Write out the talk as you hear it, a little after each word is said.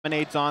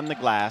Dominates on the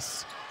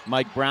glass.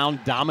 Mike Brown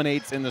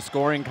dominates in the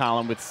scoring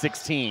column with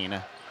 16.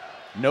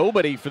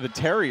 Nobody for the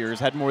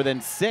Terriers had more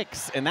than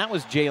 6, and that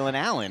was Jalen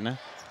Allen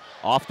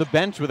off the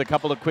bench with a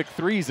couple of quick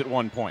threes at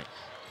one point.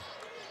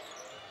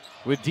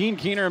 With Dean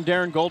Keener and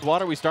Darren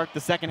Goldwater, we start the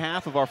second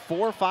half of our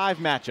 4-5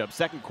 matchup,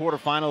 second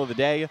quarterfinal of the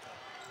day.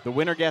 The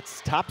winner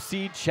gets top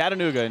seed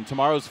Chattanooga in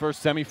tomorrow's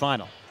first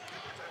semifinal.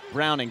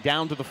 Browning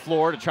down to the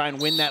floor to try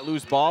and win that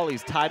loose ball.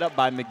 He's tied up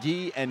by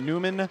McGee and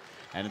Newman,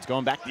 and it's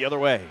going back the other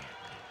way.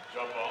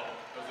 Jump ball,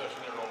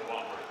 possession arrow,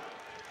 Wofford.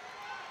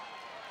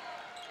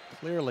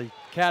 Clearly,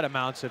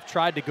 Catamounts have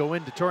tried to go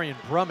into Torian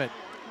Brummett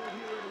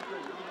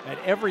at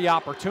every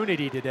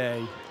opportunity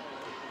today.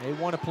 They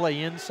want to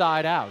play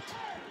inside out.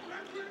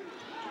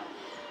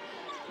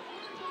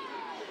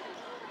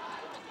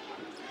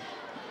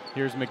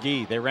 Here's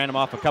McGee. They ran him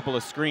off a couple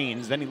of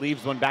screens. Then he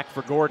leaves one back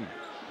for Gordon.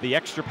 The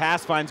extra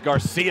pass finds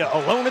Garcia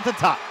alone at the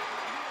top.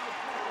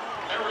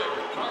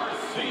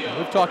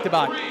 We've talked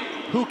about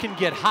who can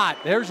get hot.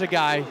 There's a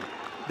guy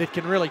that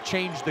can really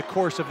change the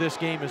course of this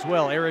game as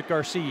well, Eric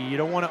Garcia. You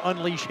don't want to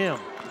unleash him.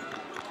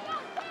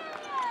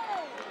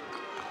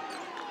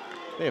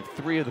 They have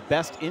 3 of the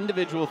best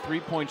individual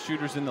three-point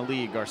shooters in the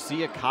league,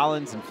 Garcia,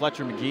 Collins, and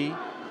Fletcher McGee.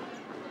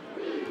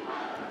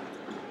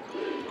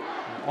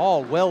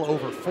 All well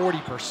over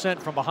 40%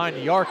 from behind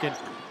the arc, and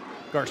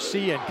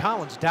Garcia and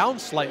Collins down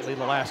slightly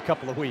the last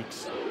couple of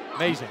weeks.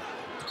 Amazing.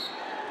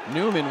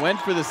 Newman went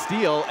for the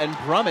steal, and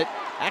Brummett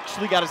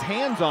actually got his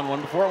hands on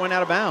one before it went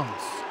out of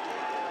bounds.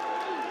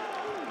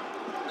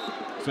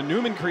 So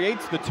Newman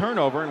creates the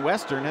turnover, and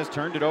Western has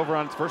turned it over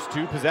on its first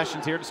 2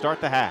 possessions here to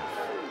start the half.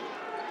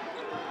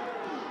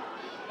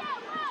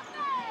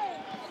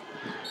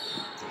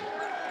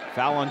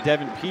 Foul on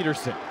Devin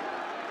Peterson.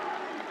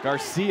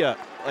 Garcia,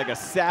 like a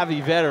savvy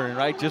veteran,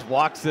 right, just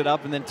walks it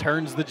up and then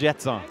turns the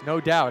Jets on.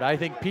 No doubt. I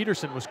think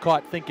Peterson was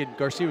caught thinking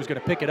Garcia was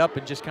going to pick it up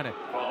and just kind of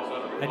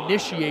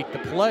initiate the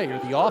play or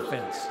the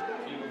offense.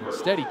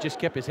 Instead, he just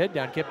kept his head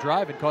down, kept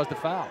driving, caused the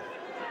foul.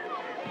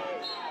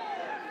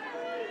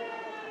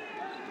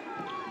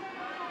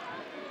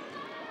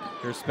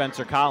 Here's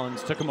Spencer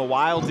Collins. Took him a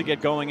while to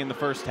get going in the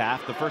first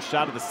half. The first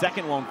shot of the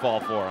second won't fall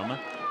for him.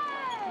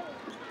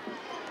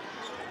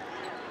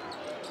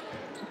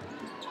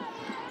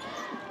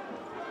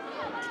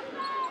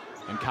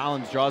 And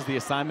Collins draws the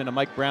assignment to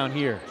Mike Brown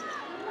here.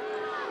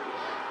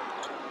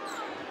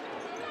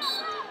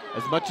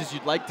 As much as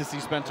you'd like to see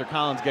Spencer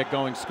Collins get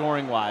going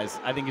scoring-wise,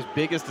 I think his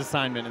biggest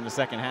assignment in the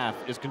second half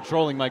is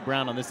controlling Mike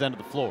Brown on this end of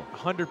the floor.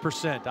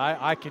 100%.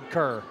 I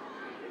concur.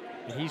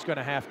 And he's going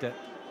to have to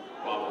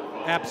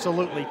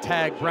absolutely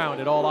tag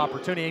Brown at all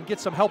opportunity and get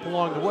some help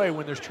along the way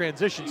when there's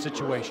transition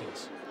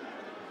situations.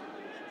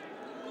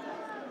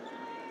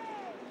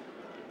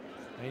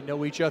 They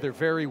know each other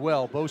very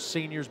well. Both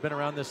seniors been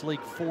around this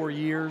league 4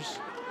 years.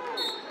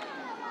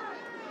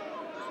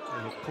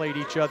 They've played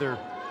each other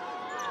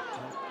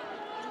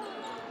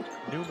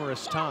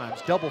numerous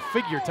times,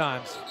 double-figure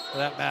times for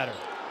that matter.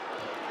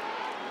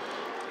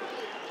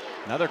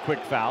 Another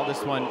quick foul,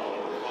 this one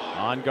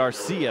on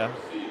Garcia.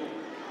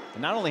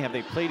 And not only have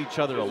they played each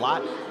other a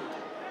lot,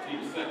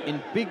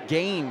 in big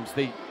games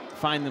they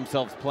find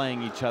themselves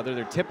playing each other.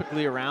 They're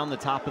typically around the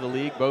top of the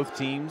league, both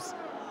teams.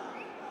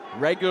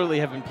 Regularly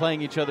have been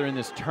playing each other in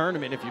this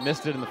tournament. If you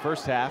missed it in the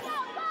first half,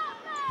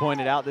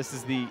 pointed out this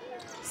is the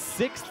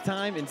 6th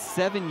time in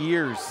 7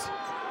 years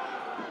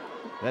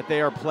that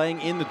they are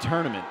playing in the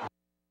tournament.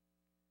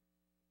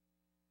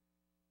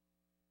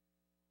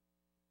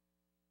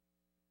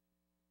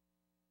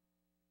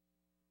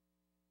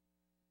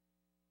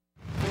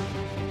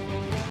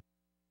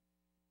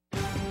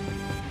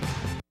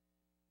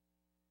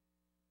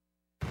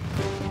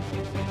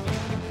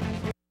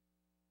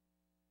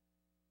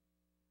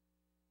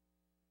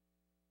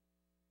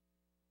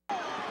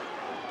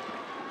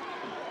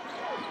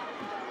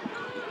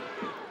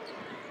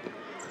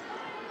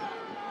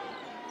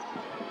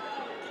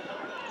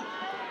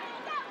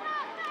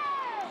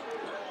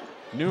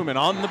 Newman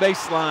on the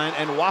baseline,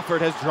 and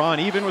Wofford has drawn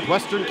even with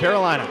Western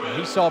Carolina.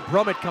 He saw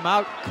Brummett come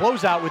out,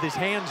 close out with his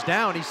hands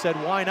down. He said,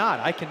 why not?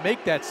 I can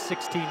make that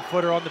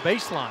 16-footer on the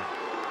baseline.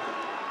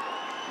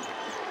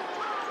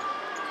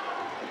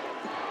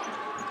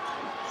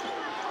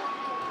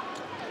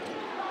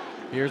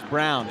 Here's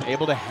Brown,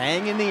 able to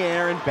hang in the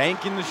air and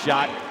bank in the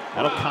shot.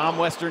 That'll calm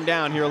Western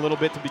down here a little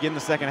bit to begin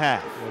the second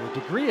half. Well, the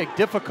degree of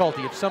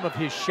difficulty of some of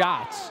his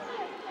shots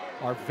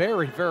are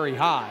very, very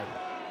high.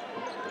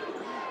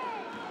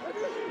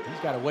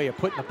 He's got a way of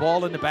putting the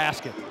ball in the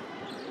basket.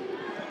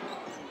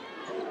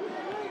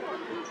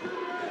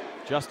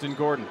 Justin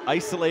Gordon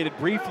isolated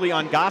briefly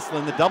on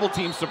Gosselin. The double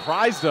team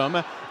surprised him,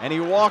 and he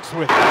walks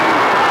with it.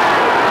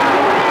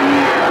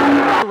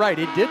 You're right,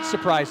 it did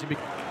surprise him.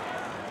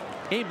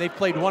 Game they've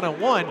played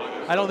one-on-one.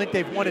 I don't think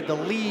they've wanted to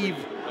leave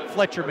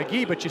Fletcher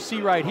McGee, but you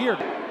see right here.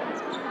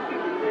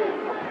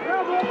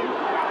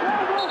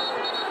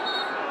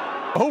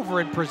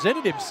 Over and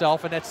presented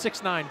himself, and that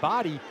 6'9"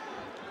 body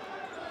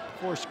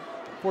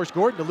forced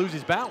Gordon to lose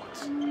his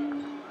balance.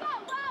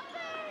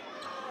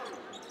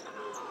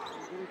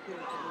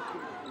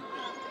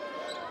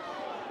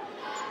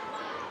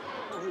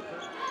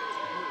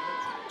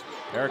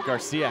 Eric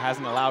Garcia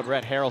hasn't allowed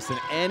Rhett Harrelson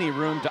any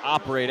room to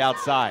operate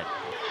outside.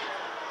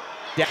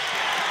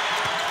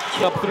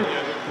 Up through.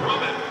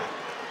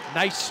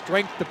 Nice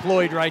strength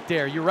deployed right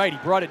there. You're right, he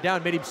brought it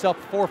down, made himself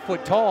 4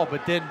 foot tall,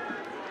 but then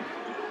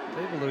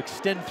able to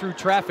extend through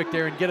traffic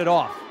there and get it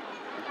off.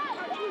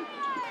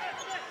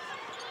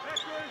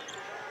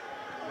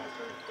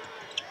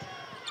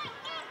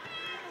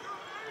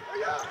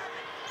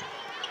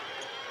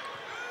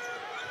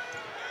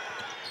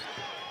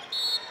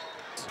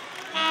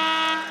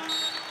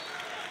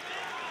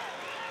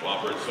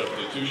 Wofford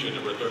substitution,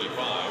 number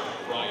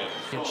 35, Ryan.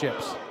 And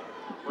chips.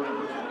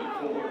 Number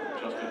 24,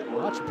 Justin.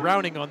 Watch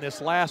Browning on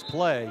this last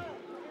play.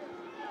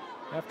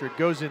 After it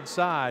goes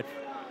inside,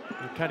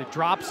 he kind of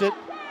drops it.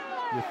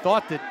 You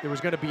thought that there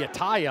was going to be a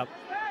tie-up.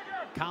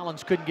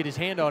 Collins couldn't get his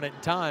hand on it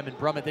in time, and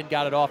Brummett then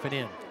got it off and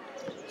in.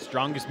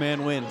 Strongest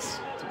man wins.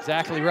 That's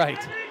exactly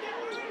right.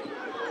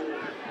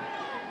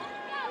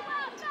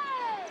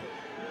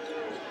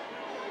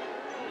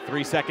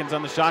 Three seconds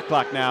on the shot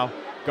clock now.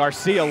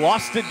 Garcia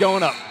lost it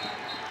going up.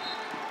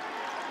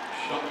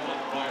 Shot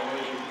clock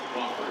violation,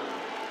 Wofford.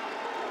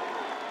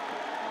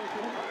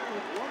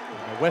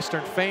 The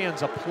Western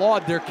fans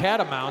applaud their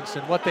Catamounts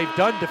and what they've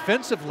done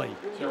defensively.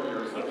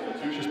 Terrier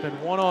substitution. It's been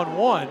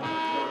one-on-one.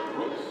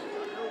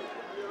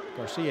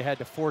 Garcia had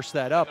to force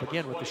that up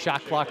again with the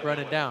shot clock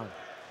running down.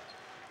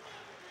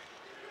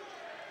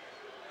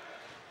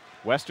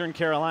 Western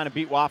Carolina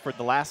beat Wofford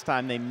the last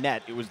time they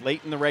met. It was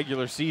late in the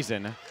regular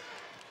season.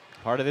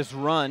 Part of this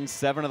run,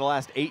 7 of the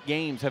last 8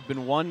 games have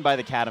been won by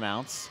the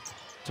Catamounts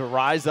to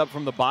rise up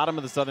from the bottom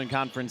of the Southern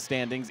Conference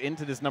standings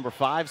into this number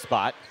 5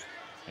 spot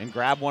and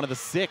grab one of the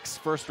 6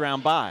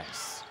 first-round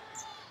byes.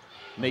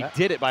 And they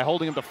did it by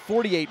holding them to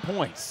 48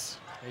 points.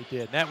 They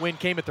did. And that win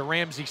came at the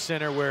Ramsey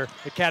Center, where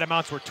the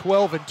Catamounts were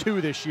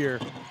 12-2 this year.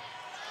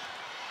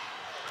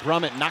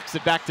 Brummett knocks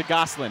it back to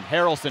Goslin.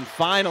 Harrelson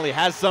finally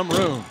has some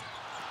room.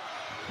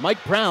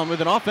 Mike Brown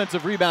with an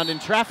offensive rebound in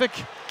traffic.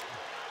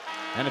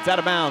 And it's out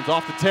of bounds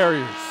off the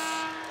Terriers.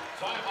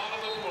 Time out on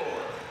the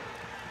floor.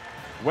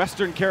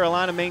 Western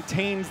Carolina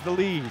maintains the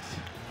lead.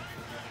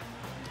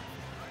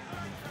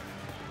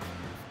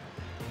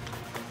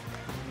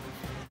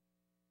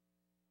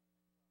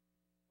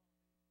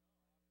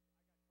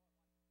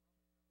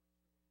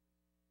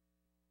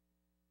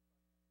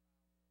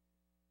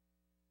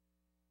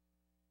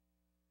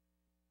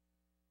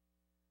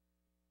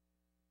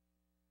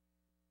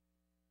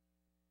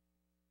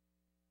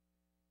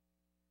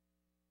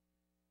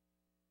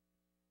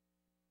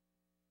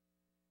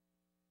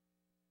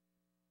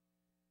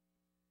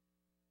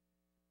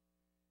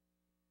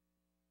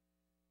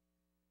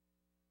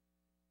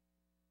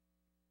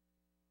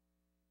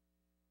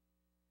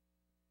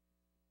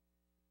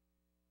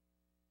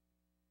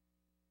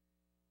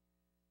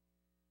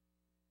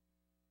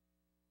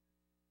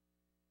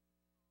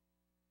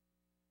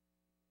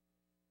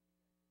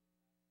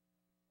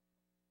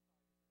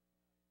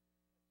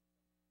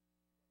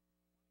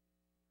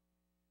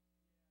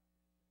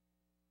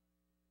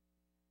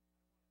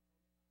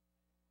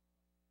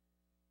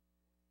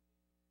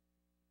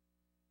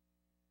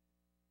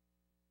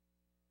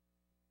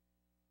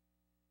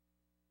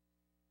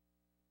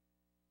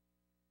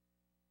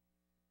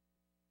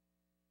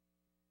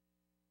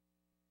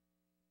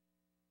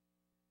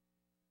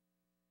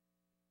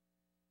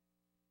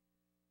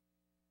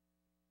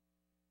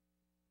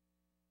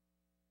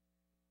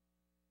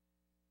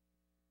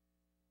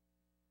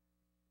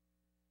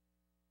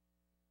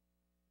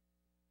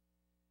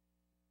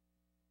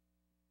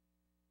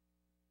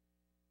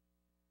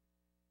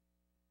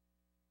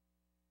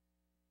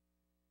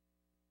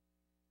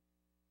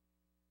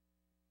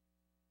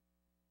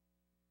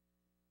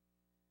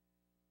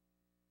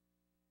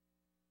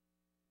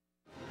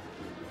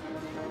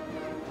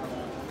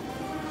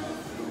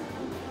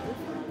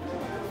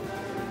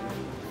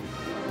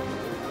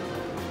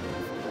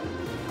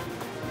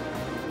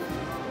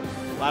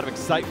 A lot of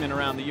excitement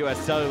around the U.S.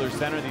 Cellular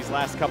Center these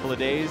last couple of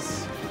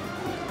days.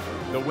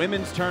 The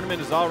women's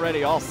tournament is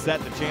already all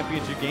set. The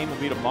championship game will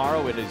be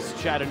tomorrow. It is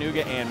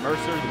Chattanooga and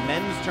Mercer. The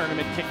men's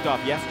tournament kicked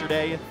off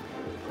yesterday.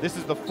 This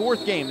is the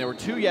 4th game. There were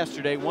 2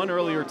 yesterday, 1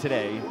 earlier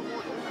today.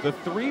 The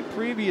 3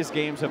 previous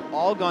games have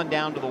all gone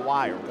down to the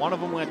wire. One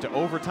of them went to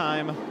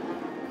overtime.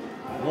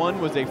 One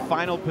was a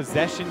final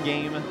possession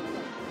game.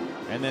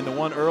 And then the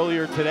one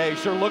earlier today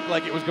sure looked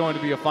like it was going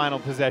to be a final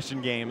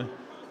possession game.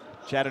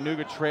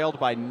 Chattanooga trailed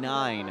by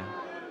 9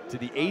 to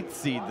the 8th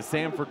seed, the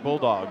Samford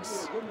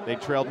Bulldogs. They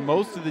trailed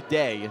most of the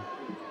day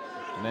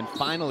and then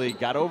finally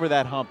got over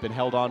that hump and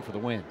held on for the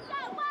win.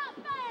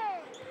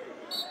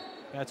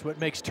 That's what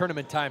makes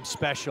tournament time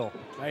special,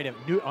 right?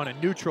 On a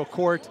neutral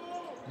court,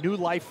 new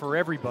life for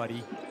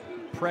everybody.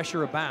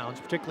 Pressure abounds,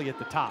 particularly at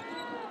the top.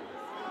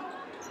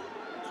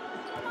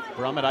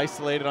 Brummett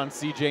isolated on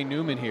C.J.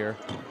 Newman here.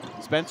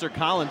 Spencer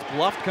Collins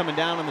bluffed coming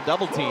down on the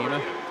double team,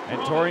 And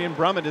Torian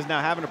Brummett is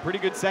now having a pretty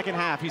good second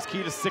half. He's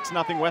key to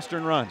 6-0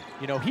 Western run.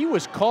 You know, he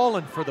was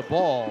calling for the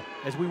ball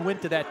as we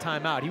went to that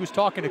timeout. He was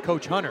talking to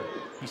Coach Hunter.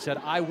 He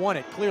said, I want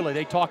it. Clearly,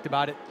 they talked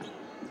about it.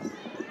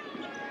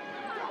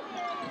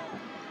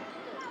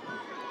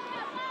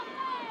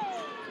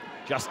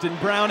 Justin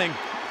Browning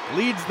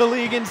leads the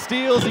league in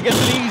steals. He gets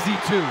an easy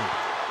 2.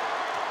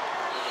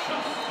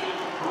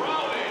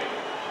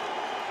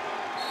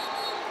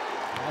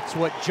 That's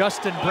what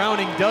Justin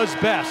Browning does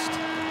best.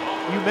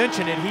 You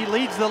mentioned it, he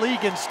leads the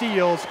league in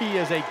steals. He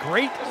is a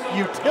great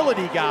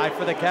utility guy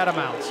for the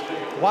Catamounts.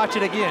 Watch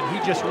it again, he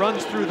just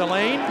runs through the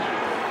lane,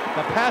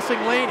 the passing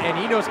lane, and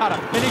he knows how to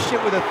finish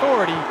it with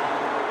authority.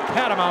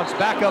 Catamounts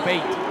back up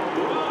 8.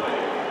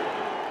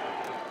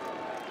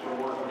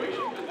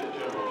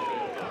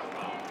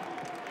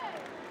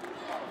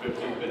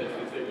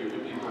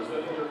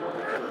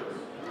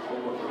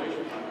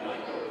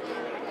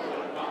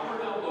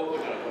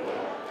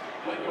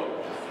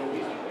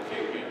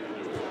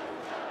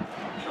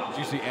 Did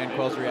you see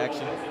Anquel's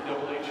reaction?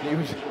 He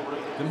was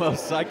the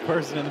most psyched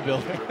person in the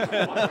building.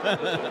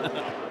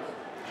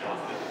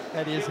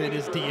 That is in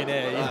his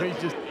DNA.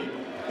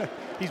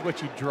 He's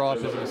what you draw up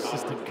as an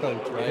assistant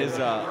coach, right?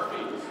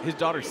 His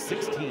daughter's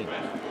 16.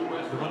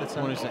 The one that's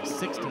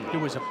 16. There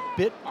was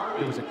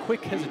a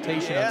quick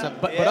hesitation on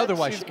something, but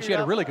otherwise she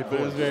had a really good voice.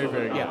 It was very,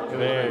 very good. Yeah,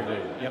 very,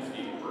 very good. Yep.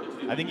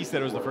 I think he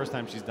said it was the first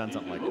time she's done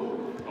something like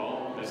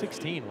it.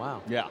 16,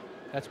 wow. Yeah.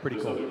 That's pretty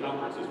cool. The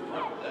conference is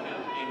proud to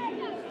have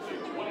Ingles as a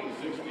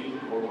 2016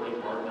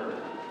 corporate partner.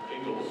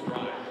 Ingles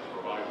strives to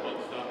provide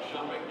one-stop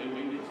shopping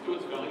convenience to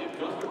its valued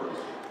customers.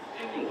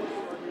 Ingles,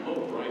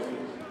 low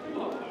prices,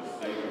 love the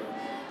savings.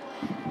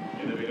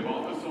 Innovative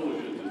Office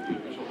Solutions is the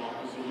official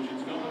office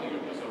solutions company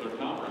of the Southern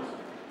Conference.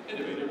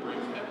 Innovative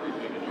brings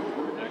everything in your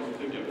work next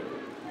together.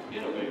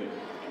 Innovative.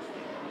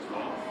 Expect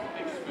response.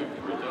 Expect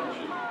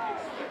reduction.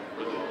 Expect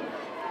relief.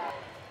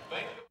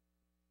 Thank you.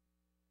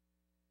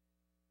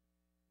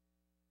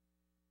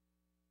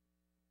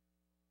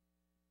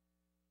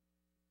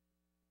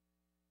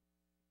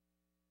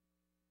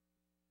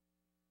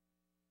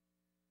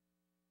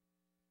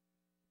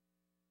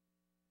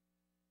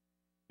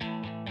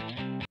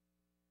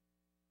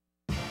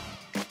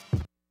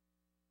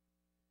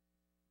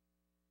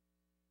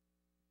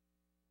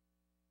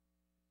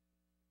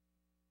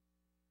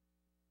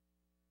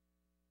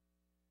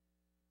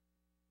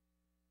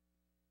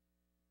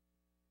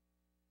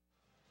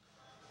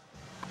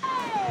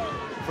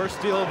 First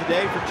steal of the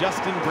day for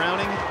Justin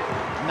Browning.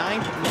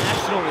 9th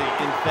nationally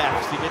in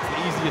thefts. He gets the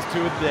easiest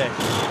 2 of the day.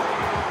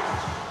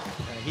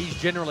 He's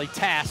generally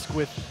tasked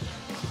with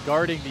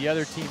guarding the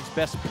other team's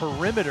best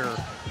perimeter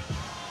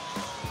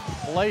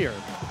player.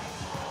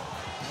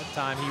 That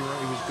time he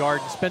was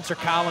guarding. Spencer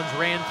Collins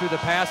ran through the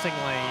passing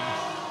lane.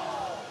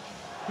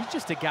 He's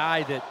just a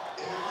guy that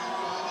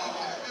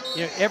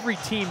every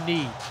team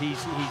needs.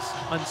 He's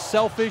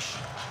unselfish.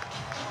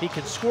 He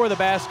can score the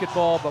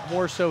basketball, but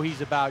more so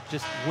he's about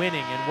just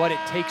winning and what it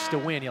takes to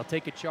win. He'll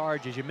take a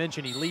charge. As you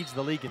mentioned, he leads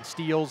the league in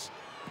steals.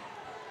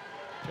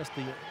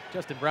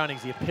 Justin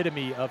Browning's the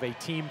epitome of a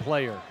team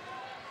player.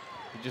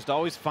 He just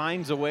always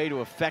finds a way to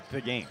affect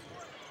the game.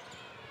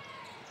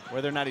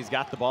 Whether or not he's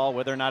got the ball,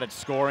 whether or not it's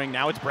scoring.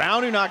 Now it's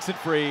Brown who knocks it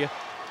free.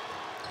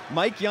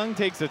 Mike Young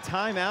takes a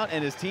timeout,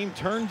 and his team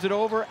turns it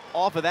over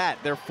off of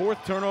that. Their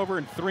 4th turnover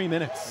in 3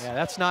 minutes. Yeah,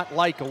 that's not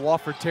like a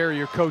Wofford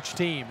Terrier coach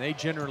team. They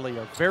generally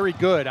are very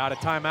good out of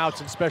timeouts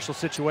in special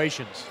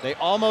situations. They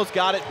almost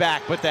got it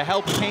back, but the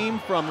help came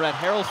from Rhett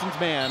Harrelson's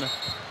man.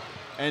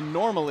 And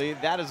normally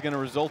that is going to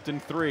result in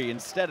 3.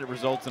 Instead, it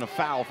results in a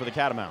foul for the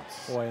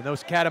Catamounts. Boy, and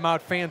those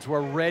Catamount fans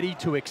were ready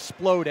to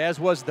explode, as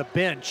was the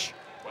bench.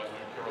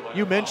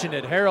 You mentioned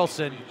it,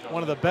 Harrelson,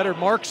 one of the better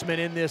marksmen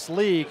in this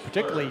league,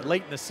 particularly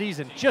late in the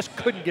season, just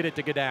couldn't get it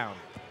to go down.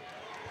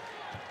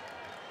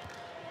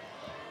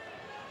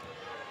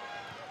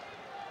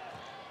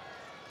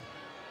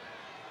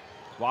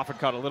 Wofford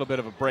caught a little bit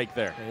of a break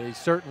there. He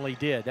certainly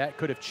did. That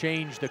could have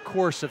changed the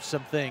course of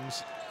some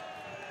things.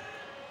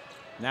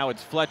 Now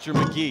it's Fletcher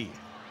McGee.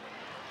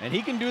 And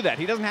he can do that.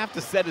 He doesn't have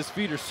to set his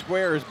feet or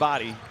square his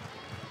body.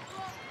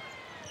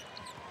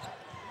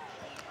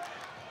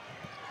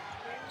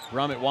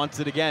 Brummett wants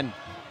it again,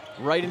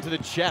 right into the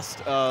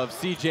chest of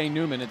C.J.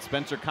 Newman. It's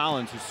Spencer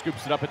Collins who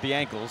scoops it up at the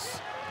ankles.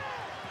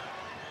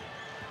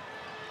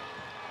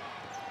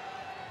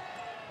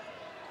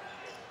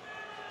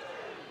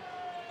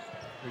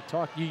 We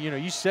talked,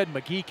 you said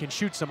McGee can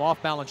shoot some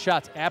off-balance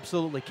shots,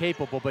 absolutely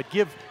capable, but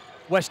give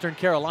Western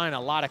Carolina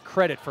a lot of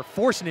credit for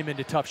forcing him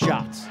into tough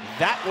shots.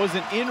 That was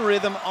an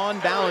in-rhythm,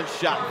 on-balance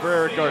shot for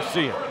Eric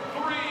Garcia.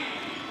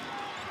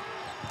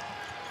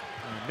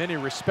 In many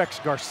respects,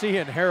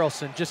 Garcia and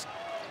Harrelson just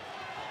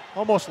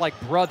almost like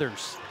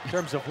brothers in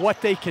terms of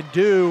what they can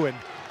do and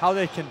how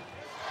they can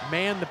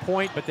man the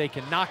point, but they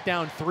can knock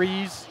down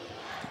threes.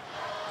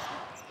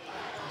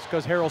 It's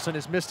because Harrelson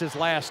has missed his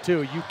last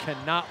 2. You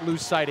cannot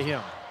lose sight of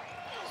him.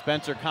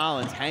 Spencer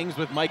Collins hangs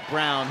with Mike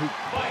Brown, who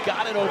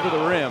got it over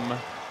the rim.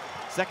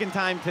 Second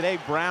time today,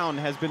 Brown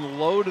has been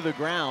low to the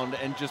ground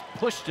and just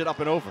pushed it up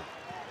and over.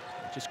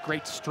 Just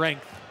great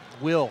strength,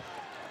 will.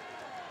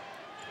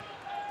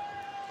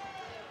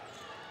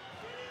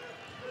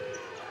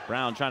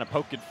 Brown trying to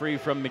poke it free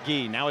from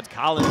McGee. Now it's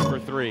Collins for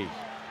three.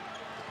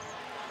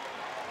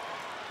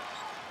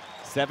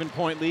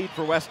 7-point lead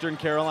for Western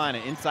Carolina.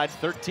 Inside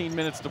 13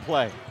 minutes to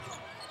play.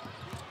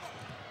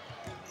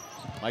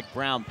 Mike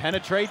Brown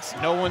penetrates.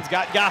 No one's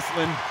got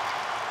Gosselin.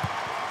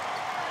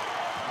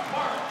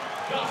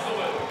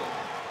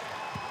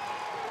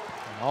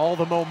 All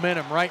the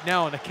momentum right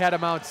now on the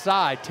Catamount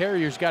side.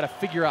 Terriers got to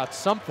figure out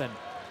something,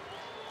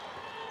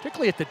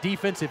 particularly at the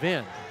defensive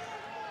end.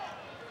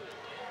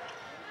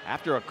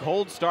 After a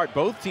cold start,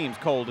 both teams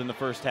cold in the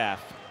first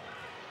half.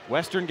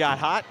 Western got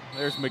hot.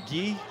 There's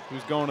McGee,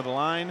 who's going to the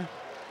line.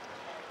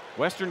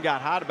 Western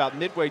got hot about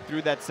midway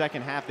through that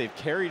second half. They've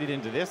carried it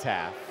into this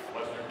half.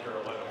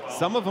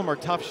 Some of them are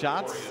tough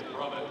shots,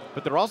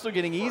 but they're also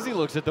getting easy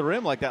looks at the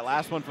rim, like that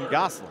last one from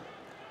Gosselin.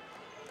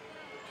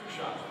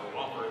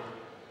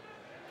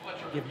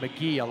 Give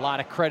McGee a lot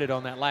of credit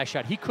on that last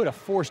shot. He could have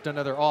forced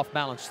another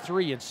off-balance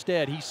three.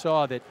 Instead, he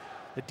saw that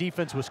the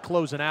defense was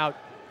closing out,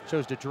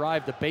 chose to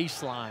drive the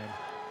baseline.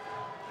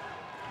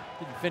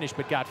 Didn't finish,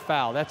 but got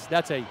fouled.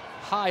 That's a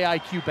high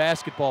IQ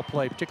basketball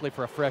play, particularly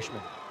for a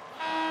freshman.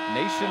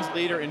 Nation's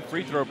leader in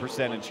free throw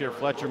percentage here,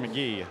 Fletcher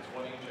McGee.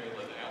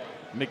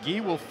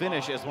 McGee will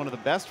finish as one of the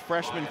best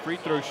freshman free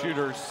throw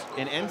shooters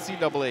in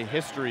NCAA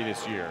history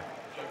this year.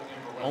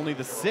 Only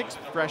the 6th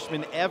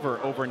freshman ever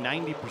over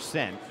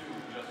 90%.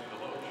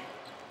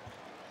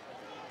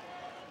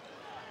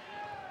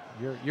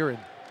 You're in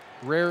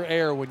rare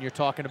air when you're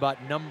talking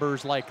about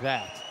numbers like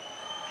that.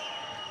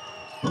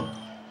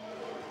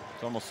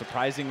 It's almost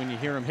surprising when you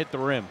hear him hit the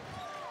rim.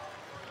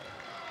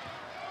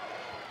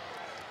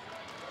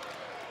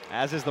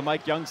 As is the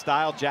Mike Young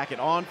style, jacket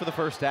on for the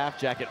first half,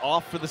 jacket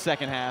off for the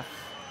second half.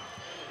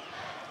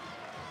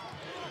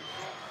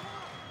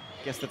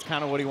 Guess that's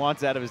kind of what he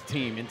wants out of his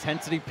team.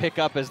 Intensity pick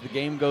up as the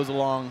game goes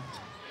along.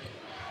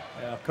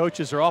 Yeah,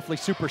 coaches are awfully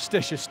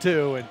superstitious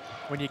too, and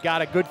when you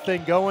got a good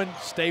thing going,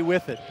 stay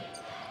with it.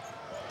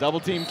 Double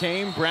team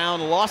came,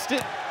 Brown lost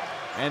it,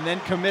 and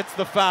then commits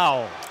the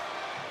foul.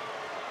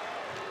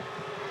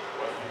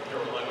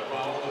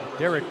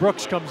 Derek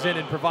Brooks comes in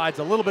and provides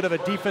a little bit of a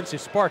defensive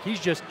spark.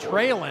 He's just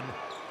trailing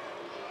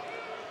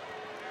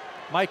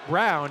Mike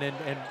Brown,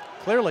 and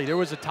clearly there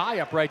was a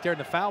tie-up right there in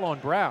the foul on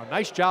Brown.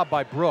 Nice job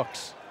by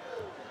Brooks.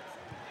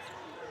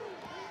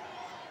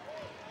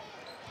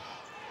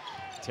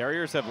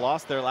 Terriers have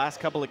lost their last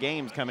couple of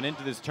games coming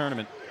into this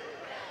tournament.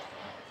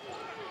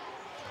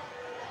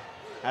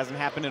 Hasn't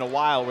happened in a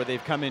while where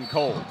they've come in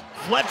cold.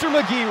 Fletcher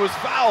McGee was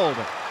fouled.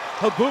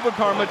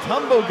 Abubakar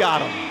Mutombo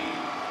got him.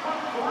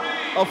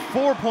 A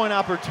 4-point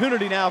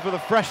opportunity now for the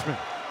freshman.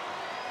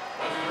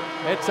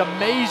 It's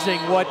amazing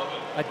what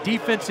a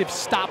defensive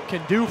stop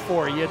can do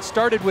for you. It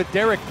started with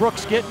Derek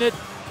Brooks getting it,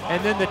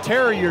 and then the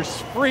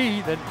Terriers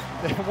free,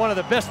 one of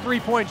the best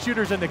 3-point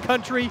shooters in the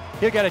country.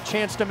 He'll get a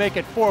chance to make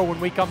it 4 when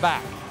we come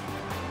back.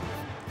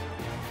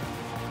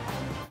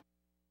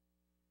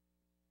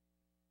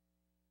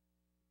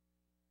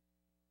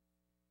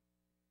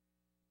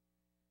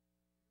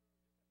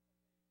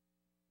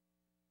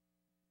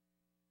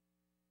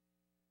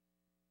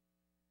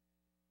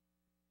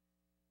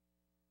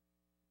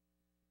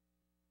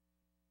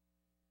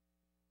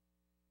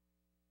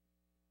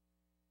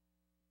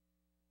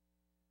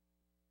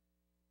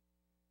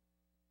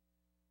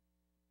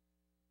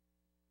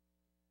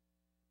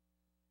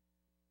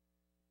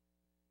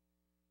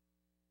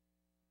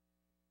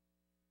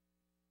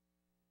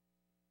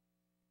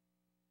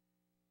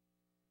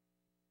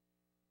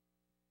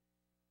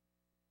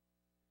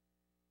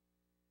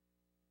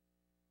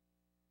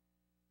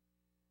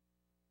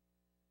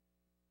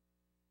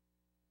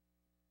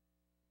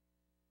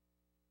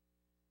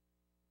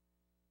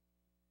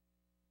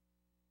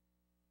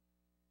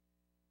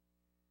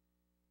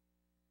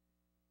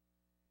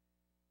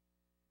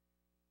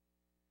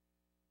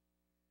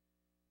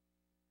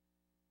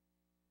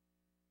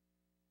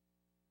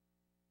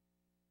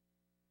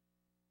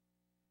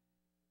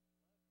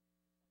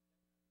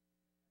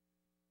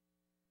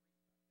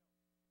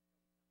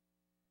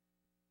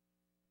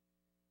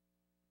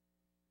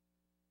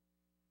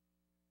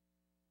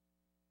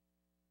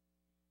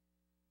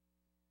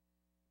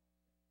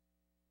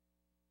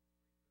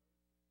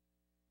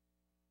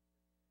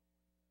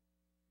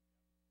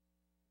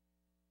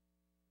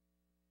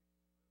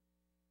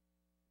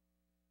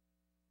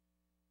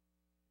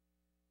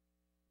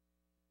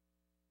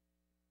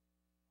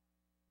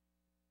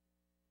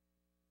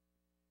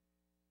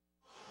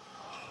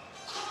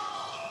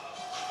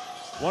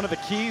 One of the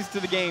keys to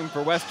the game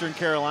for Western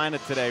Carolina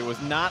today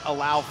was not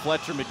allow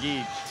Fletcher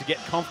McGee to get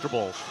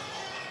comfortable.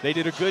 They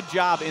did a good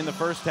job in the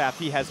first half.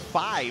 He has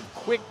 5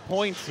 quick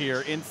points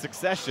here in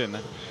succession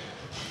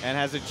and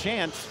has a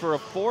chance for a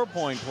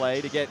 4-point play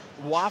to get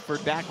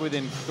Wofford back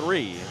within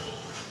 3.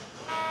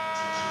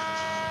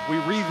 We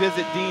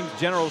revisit Dean's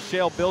General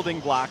Shale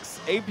building blocks.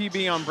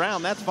 APB on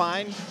Brown, that's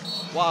fine.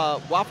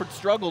 Wofford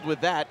struggled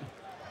with that.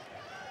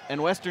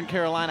 and Western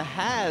Carolina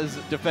has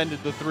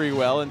defended the three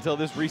well until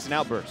this recent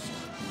outburst.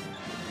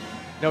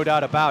 No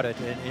doubt about it.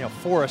 And, you know,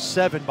 4 of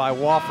 7 by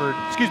Wofford,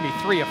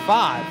 3 of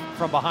 5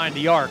 from behind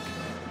the arc.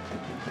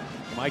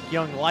 Mike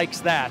Young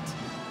likes that.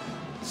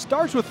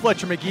 Starts with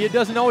Fletcher McGee. It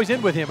doesn't always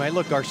end with him.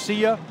 Look,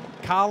 Garcia,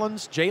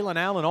 Collins, Jalen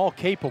Allen, all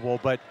capable,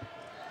 but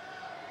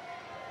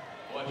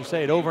you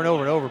say it over and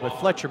over and over, but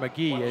Fletcher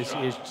McGee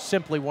is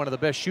simply one of the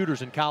best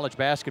shooters in college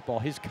basketball.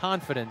 His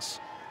confidence,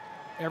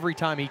 every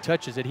time he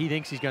touches it, he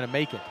thinks he's going to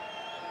make it.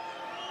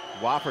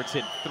 Wofford's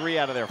hit 3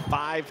 out of their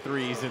 5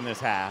 threes in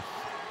this half.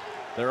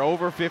 They're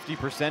over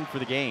 50% for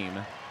the game.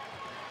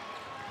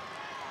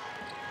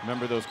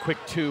 Remember those quick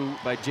 2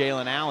 by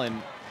Jalen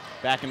Allen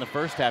back in the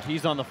first half.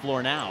 He's on the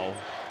floor now.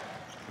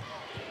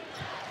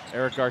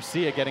 Eric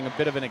Garcia getting a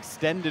bit of an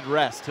extended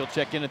rest. He'll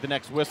check in at the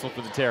next whistle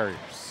for the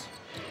Terriers.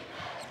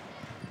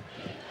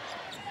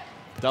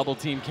 Double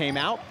team came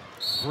out.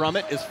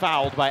 Brummett is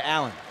fouled by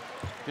Allen.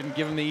 Didn't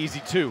give him the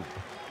easy 2.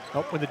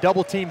 Oh, when the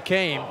double team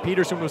came,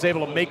 Peterson was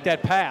able to make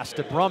that pass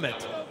to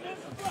Brummett.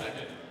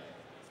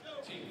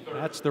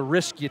 That's the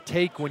risk you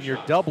take when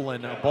you're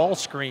doubling a ball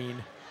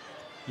screen.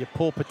 You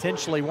pull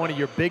potentially one of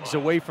your bigs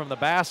away from the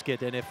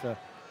basket, and if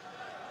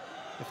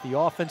the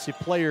offensive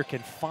player can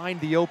find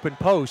the open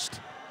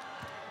post,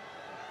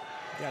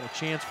 you got a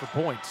chance for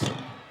points.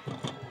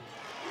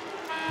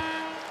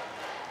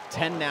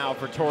 10 now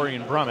for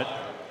Torian Brummett,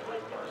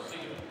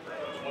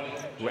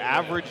 who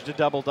averaged a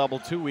double-double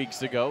 2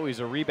 weeks ago. He's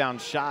a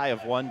rebound shy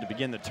of 1 to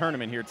begin the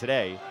tournament here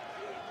today.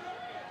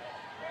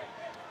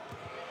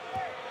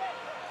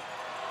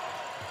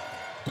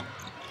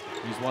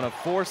 He's one of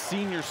 4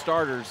 senior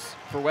starters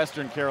for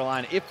Western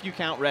Carolina, if you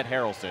count Rhett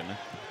Harrelson.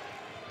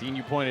 Dean,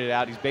 you pointed it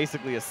out, he's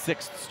basically a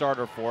 6th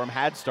starter for them,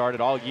 had started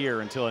all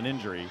year until an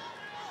injury.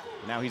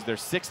 Now he's their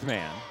 6th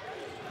man.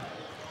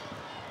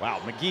 Wow,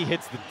 McGee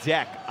hits the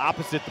deck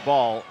opposite the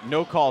ball,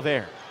 no call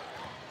there.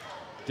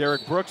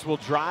 Derek Brooks will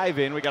drive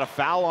in. We got a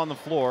foul on the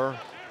floor.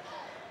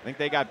 I think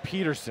they got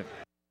Peterson.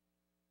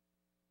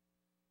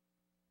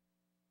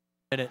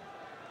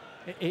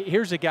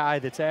 Here's a guy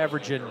that's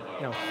averaging,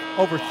 you know,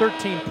 over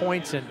 13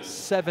 points and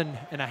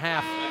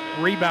 7.5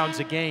 rebounds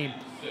a game.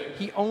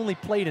 He only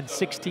played in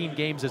 16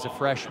 games as a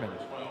freshman.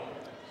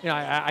 You know,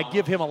 I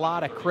give him a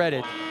lot of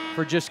credit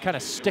for just kind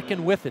of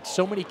sticking with it.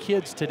 So many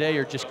kids today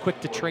are just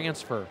quick to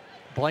transfer.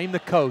 Blame the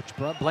coach,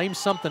 blame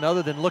something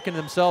other than looking at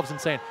themselves and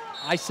saying,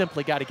 I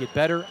simply got to get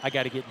better, I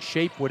got to get in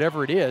shape,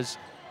 whatever it is.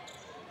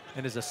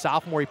 And as a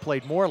sophomore, he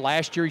played more.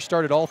 Last year, he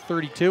started all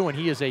 32, and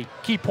he is a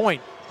key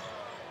point.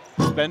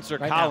 Spencer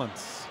right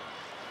Collins.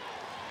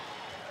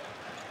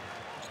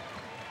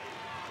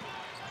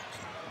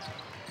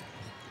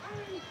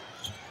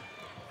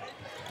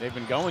 They've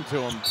been going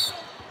to him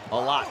a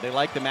lot. They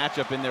like the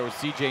matchup in there with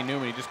C.J.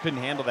 Newman. He just couldn't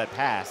handle that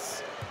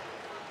pass.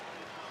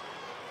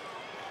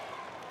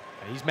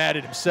 He's mad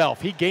at himself.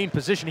 He gained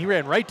position. He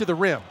ran right to the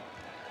rim.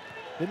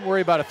 Didn't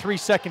worry about a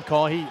 3-second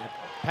call.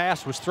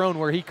 Pass was thrown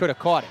where he could have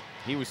caught it.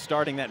 He was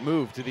starting that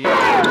move to the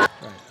end. Right.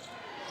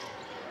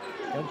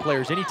 Young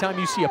players, anytime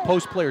you see a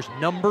post player's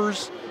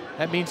numbers,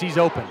 that means he's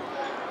open.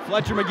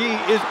 Fletcher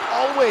McGee is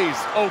always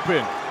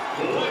open.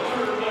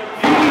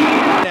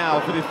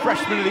 Now for the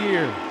freshman of the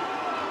year.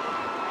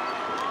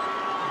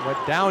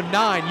 But down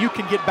 9, you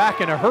can get back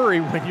in a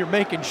hurry when you're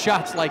making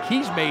shots like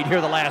he's made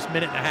here the last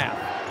minute and a half.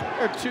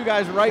 There are 2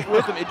 guys right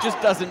with him. It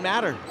just doesn't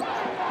matter.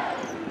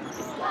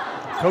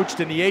 Coached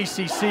in the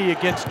ACC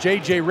against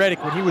J.J.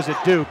 Redick when he was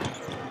at Duke.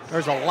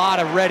 There's a lot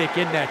of Redick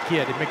in that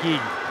kid, at McGee.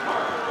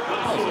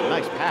 That was a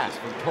nice pass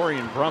from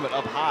Torian Brummett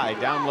up high,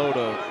 down low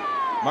to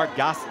Mark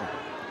Gosselin.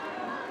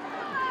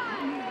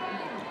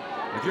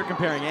 If you're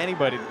comparing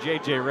anybody to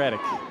J.J.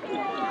 Redick,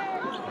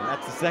 and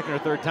that's the 2nd or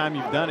 3rd time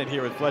you've done it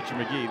here with Fletcher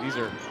McGee, these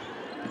are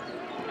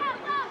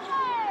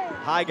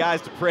high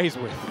guys to praise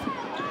with.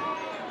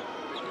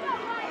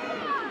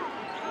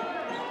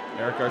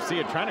 Eric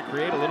Garcia trying to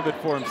create a little bit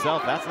for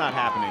himself. That's not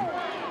happening.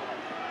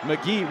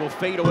 McGee will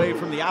fade away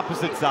from the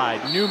opposite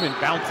side. Newman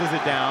bounces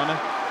it down,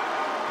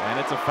 and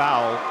it's a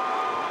foul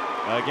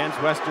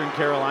against Western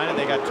Carolina.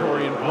 They got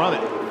Torian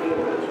Brummett.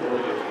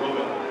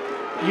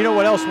 You know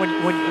what else?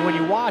 When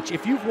you watch,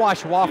 if you've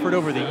watched Wofford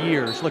over the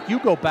years, look, you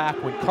go back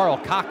when Carl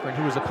Cochran,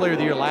 who was a player of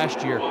the year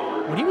last year,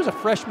 when he was a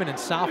freshman and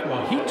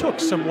sophomore, he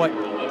took some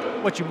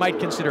what you might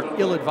consider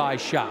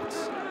ill-advised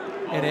shots.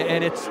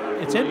 And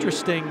it's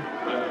interesting.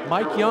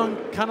 Mike Young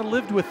kind of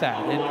lived with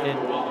that,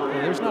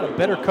 and there's not a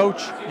better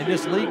coach in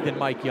this league than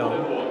Mike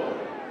Young.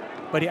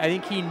 But I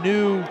think he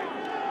knew,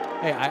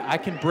 hey, I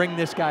can bring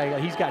this guy.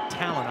 He's got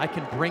talent. I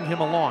can bring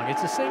him along.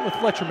 It's the same with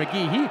Fletcher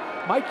McGee.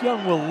 Mike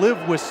Young will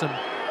live with some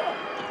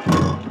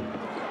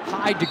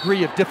high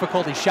degree of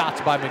difficulty shots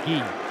by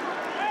McGee.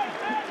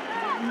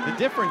 The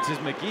difference is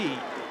McGee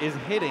is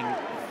hitting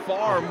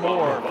far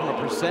more from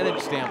a percentage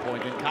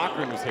standpoint than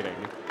Cochran was hitting.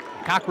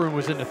 Cochran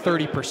was in the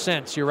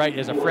 30%, so you're right,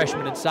 as a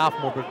freshman and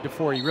sophomore, but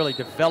before he really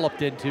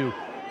developed into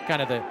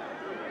kind of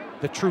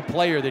the true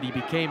player that he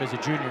became as a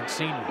junior and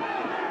senior.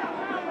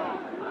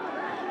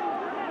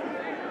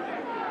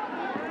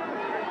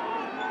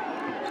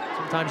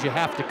 Some Sometimes you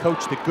have to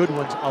coach the good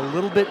ones a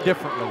little bit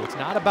differently. It's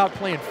not about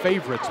playing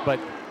favorites, but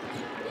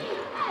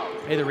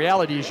hey, the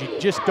reality is you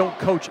just don't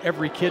coach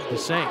every kid the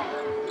same.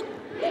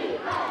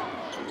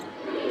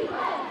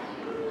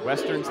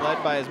 Western's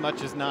led by as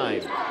much as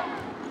 9.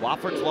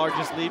 Wofford's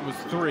largest lead was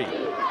 3.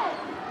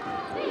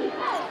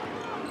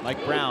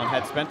 Mike Brown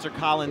had Spencer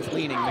Collins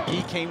leaning.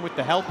 McGee came with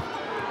the help.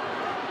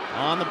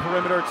 On the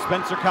perimeter, it's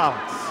Spencer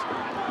Collins.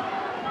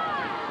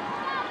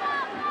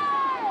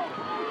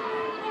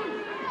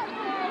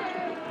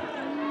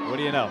 What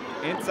do you know?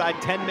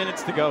 Inside 10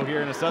 minutes to go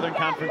here in a Southern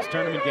Conference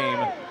tournament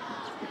game.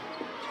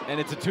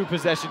 And it's a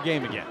 2-possession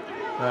game again.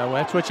 Well,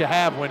 that's what you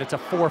have when it's a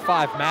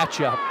 4-5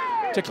 matchup,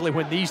 particularly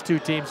when these two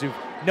teams who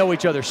know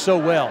each other so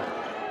well.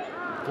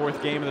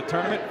 4th game of the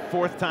tournament,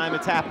 4th time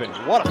it's happened.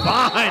 What a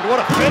find, what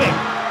a fitting.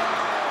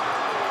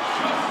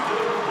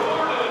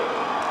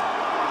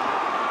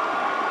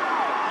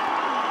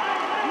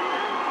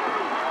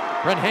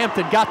 Brent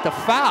Hampton got the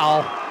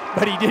foul,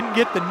 but he didn't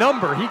get the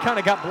number. He kind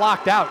of got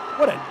blocked out.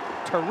 What a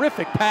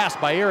terrific pass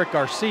by Eric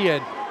Garcia.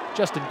 And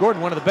Justin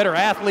Gordon, one of the better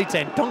athletes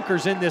and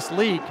dunkers in this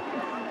league,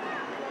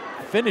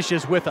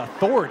 finishes with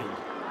authority.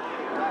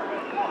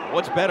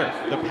 What's better,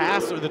 the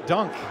pass or the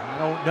dunk? I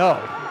don't know.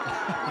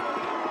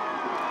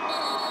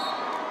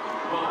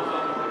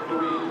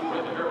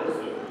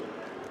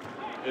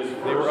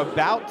 They were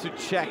about to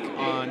check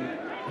on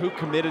who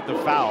committed the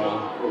foul,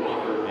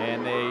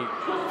 and they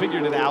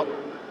figured it out.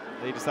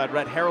 They decide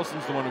Rhett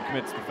Harrelson's the one who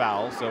commits the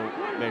foul, so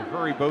they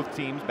hurry both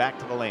teams back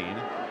to the lane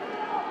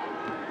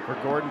for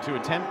Gordon to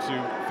attempt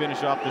to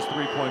finish off this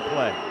 3-point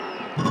play.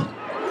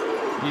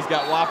 He's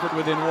got Wofford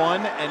within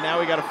 1, and now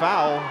he got a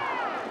foul.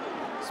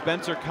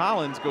 Spencer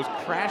Collins goes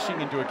crashing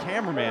into a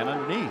cameraman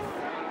underneath.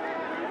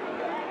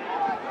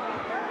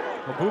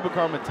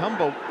 Abubakar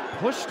Mutombo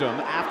pushed him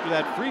after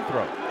that free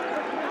throw.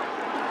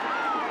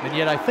 And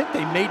yet I think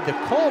they made the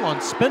call on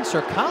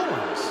Spencer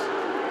Collins.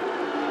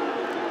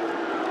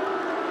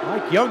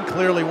 Mike Young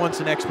clearly wants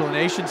an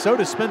explanation, so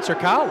does Spencer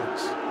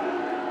Collins.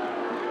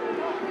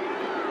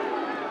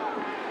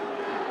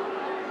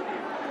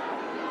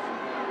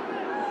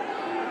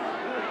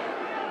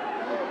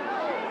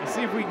 Let's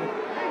see if we can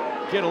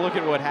get a look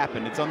at what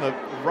happened. It's on the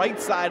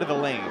right side of the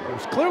lane. It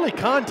was clearly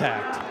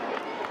contact.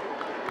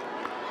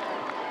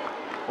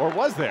 Or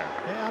was there?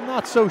 Yeah, I'm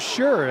not so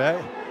sure.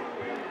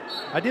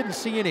 I didn't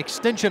see an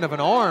extension of an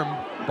arm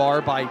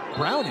bar by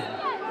Browning.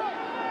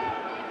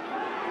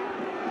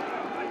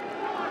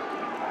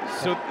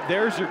 So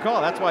there's your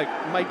call. That's why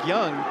Mike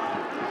Young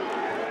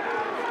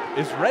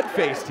is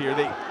red-faced here.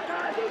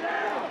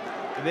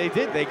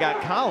 They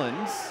got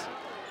Collins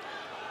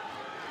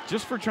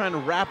just for trying to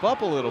wrap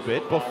up a little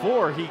bit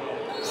before he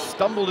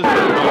stumbled his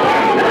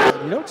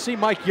way. You don't see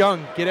Mike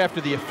Young get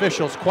after the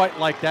officials quite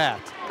like that.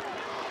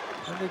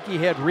 I think he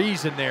had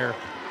reason there.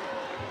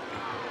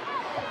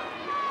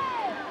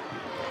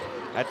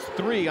 That's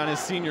 3 on his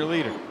senior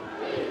leader.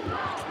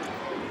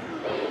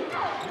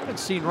 I haven't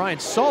seen Ryan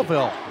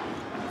Salville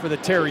for the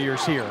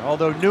Terriers here,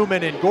 although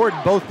Newman and Gordon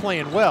both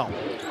playing well.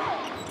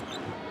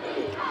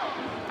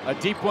 A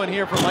deep one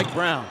here from Mike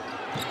Brown.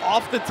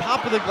 Off the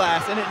top of the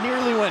glass, and it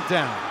nearly went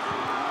down.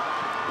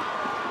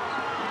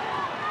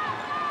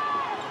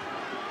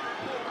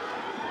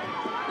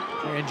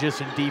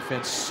 Transition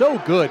defense so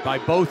good by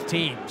both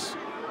teams.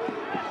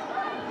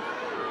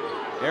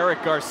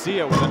 Eric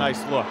Garcia with a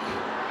nice look.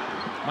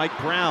 Mike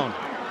Brown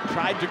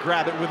tried to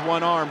grab it with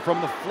one arm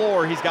from the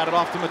floor. He's got it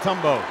off to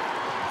Mutombo.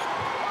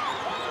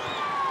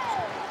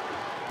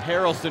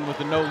 Harrelson with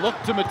the no-look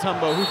to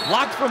Mutombo, who's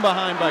blocked from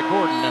behind by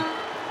Gordon.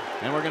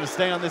 And we're going to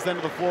stay on this end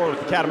of the floor with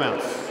the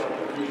Catamounts.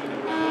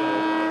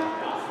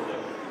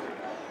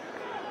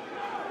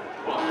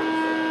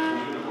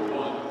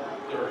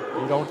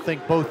 You don't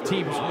think both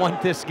teams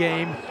want this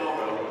game?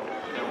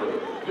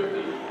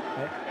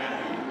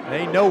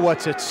 They know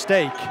what's at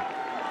stake.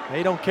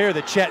 They don't care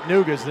that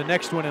Chattanooga's the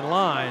next one in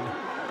line.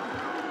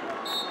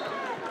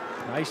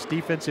 Nice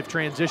defensive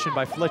transition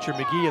by Fletcher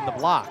McGee in the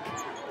block.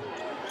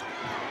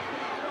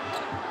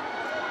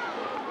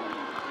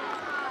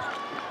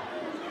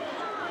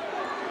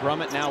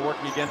 Brummett now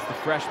working against the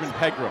freshman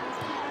Pegram.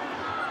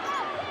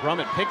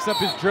 Brummett picks up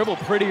his dribble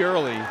pretty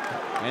early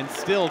and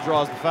still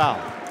draws the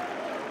foul.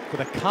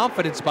 With a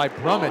confidence by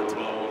Brummett.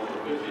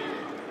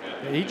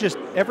 He just,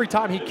 every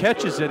time he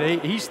catches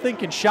it, he's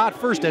thinking shot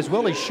first, as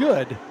well he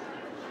should,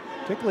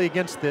 particularly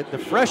against the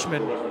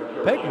freshman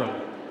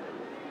Pegram.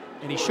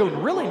 And he showed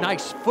really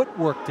nice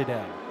footwork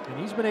today. And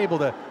he's been able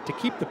to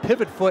keep the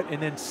pivot foot and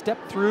then step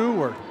through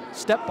or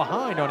step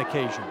behind on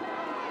occasion.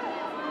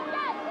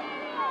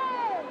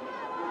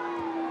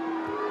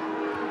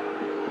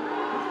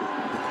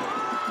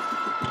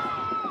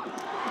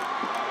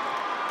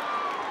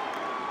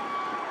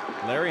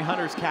 Larry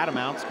Hunter's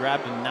Catamounts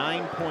grabbed a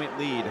 9-point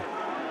lead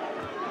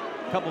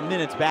a couple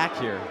minutes back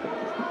here.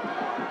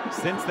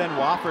 Since then,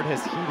 Wofford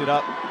has heated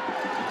up.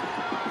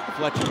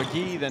 Fletcher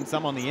McGee, then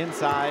some on the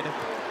inside.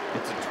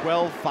 It's a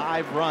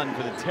 12-5 run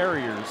for the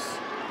Terriers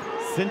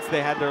since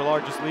they had their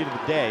largest lead of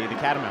the day. The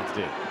Catamounts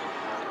did.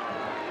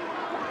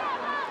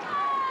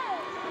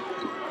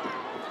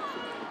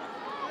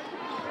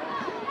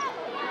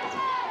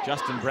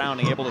 Justin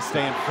Browning able to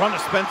stay in front of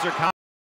Spencer Collins.